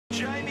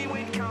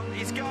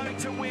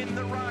to win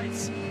the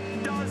race?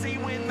 Does he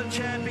win the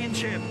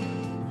championship?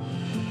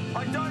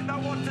 I don't know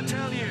what to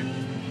tell you.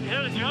 Is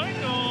that a joke,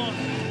 or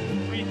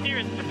are you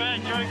serious? It's a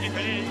bad joke if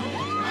it is.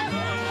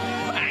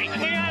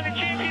 We are the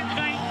champions,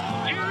 mate.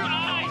 You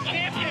are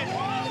champions.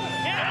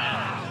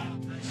 Yeah!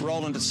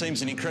 Roland, it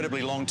seems an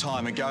incredibly long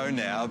time ago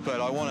now,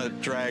 but I want to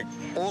drag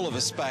all of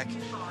us back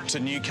to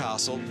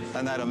Newcastle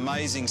and that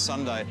amazing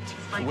Sunday.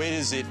 Where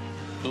does it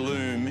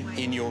loom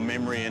in your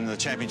memory and the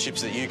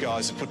championships that you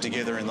guys have put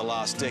together in the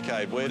last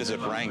decade? Where does it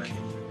rank?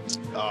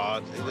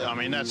 I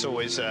mean, that's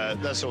always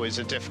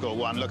a difficult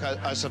one. Look,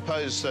 I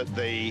suppose that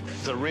the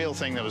real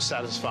thing that was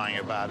satisfying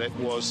about it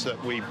was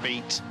that we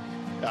beat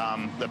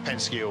the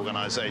Penske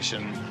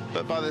organisation.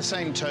 But by the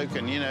same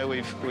token, you know,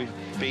 we've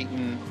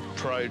beaten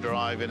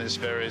ProDrive in its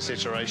various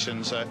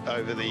iterations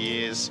over the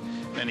years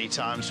many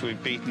times.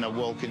 We've beaten the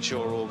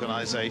Walkinshaw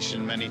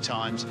organisation many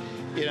times.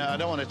 You know, I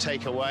don't want to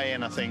take away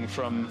anything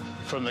from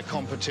the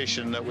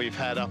competition that we've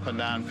had up and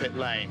down pit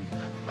lane,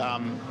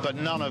 but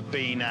none have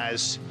been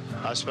as,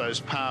 I suppose,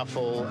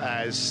 powerful,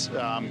 as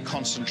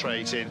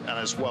concentrated and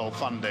as well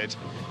funded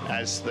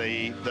as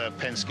the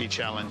Penske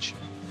Challenge.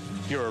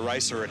 You're a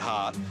racer at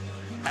heart.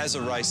 As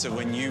a racer,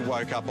 when you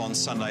woke up on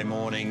Sunday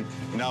morning,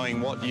 knowing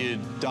what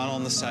you'd done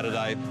on the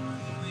Saturday,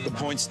 the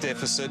points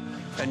deficit,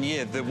 and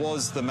yeah, there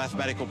was the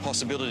mathematical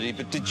possibility,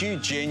 but did you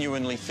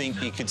genuinely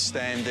think you could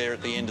stand there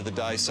at the end of the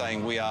day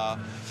saying we are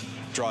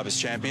drivers'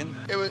 champion?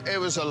 It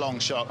was a long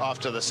shot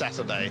after the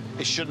Saturday.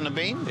 It shouldn't have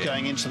been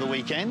going into the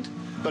weekend,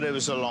 but it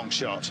was a long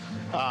shot.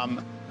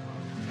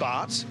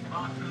 But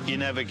you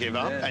never give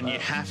up, and you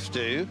have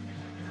to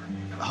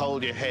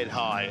hold your head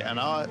high,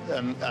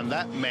 and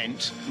that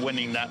meant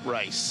winning that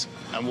race.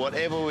 And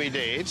whatever we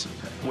did,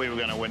 we were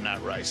going to win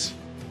that race.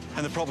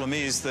 And the problem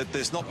is that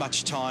there's not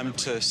much time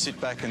to sit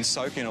back and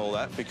soak in all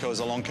that, because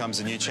along comes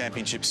a new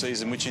championship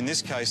season, which in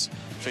this case,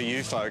 for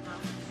you folk,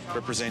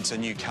 represents a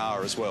new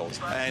car as well.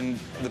 And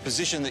the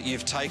position that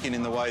you've taken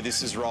in the way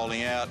this is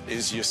rolling out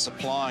is you're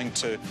supplying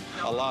to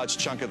a large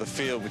chunk of the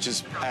field, which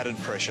is added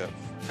pressure.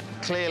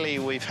 Clearly,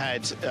 we've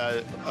had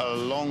a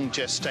long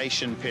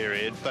gestation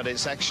period, but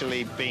it's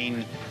actually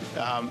been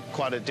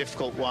quite a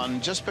difficult one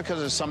just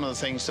because of some of the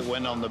things that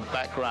went on in the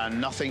background.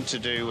 Nothing to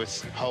do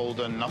with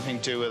Holden, nothing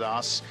to do with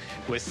us,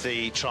 with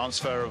the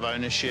transfer of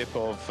ownership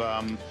of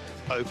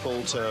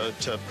Opel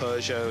to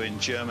Peugeot in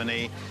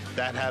Germany.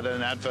 That had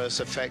an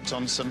adverse effect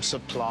on some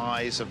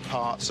supplies of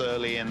parts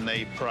early in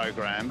the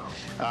program.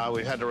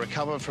 We've had to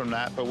recover from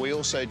that, but we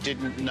also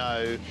didn't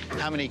know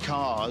how many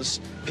cars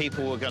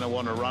people were going to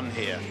want to run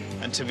here.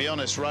 And to be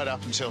honest, right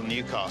up until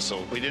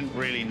Newcastle, we didn't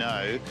really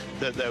know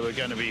that there were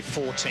going to be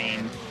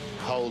 14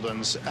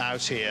 Holdens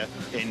out here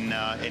in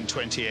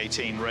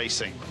 2018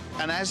 racing.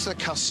 And as the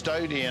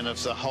custodian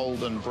of the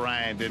Holden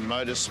brand in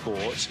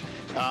motorsport,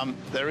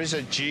 there is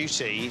a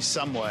duty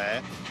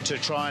somewhere to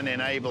try and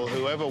enable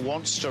whoever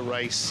wants to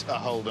race a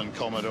Holden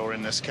Commodore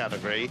in this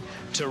category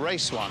to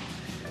race one.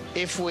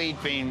 If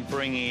we'd been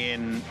bringing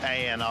in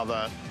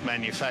another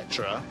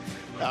manufacturer,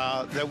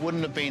 there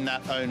wouldn't have been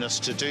that onus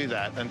to do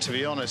that. And to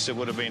be honest, it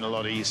would have been a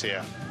lot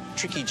easier.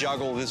 Tricky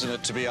juggle, isn't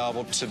it, to be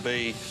able to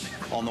be,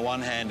 on the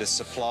one hand, a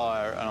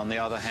supplier and on the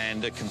other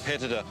hand, a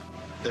competitor?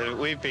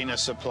 We've been a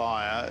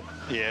supplier,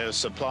 a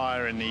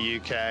supplier in the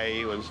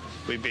UK.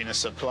 We've been a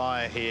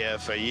supplier here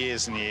for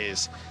years and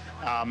years.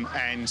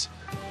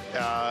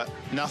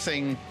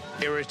 Nothing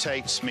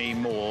irritates me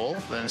more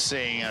than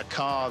seeing a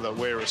car that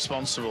we're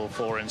responsible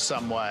for in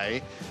some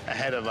way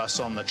ahead of us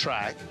on the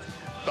track,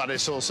 but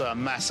it's also a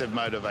massive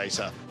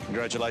motivator.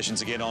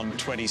 Congratulations again on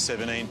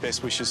 2017.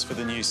 Best wishes for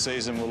the new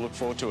season. We'll look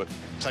forward to it.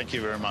 Thank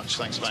you very much.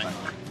 Thanks, mate.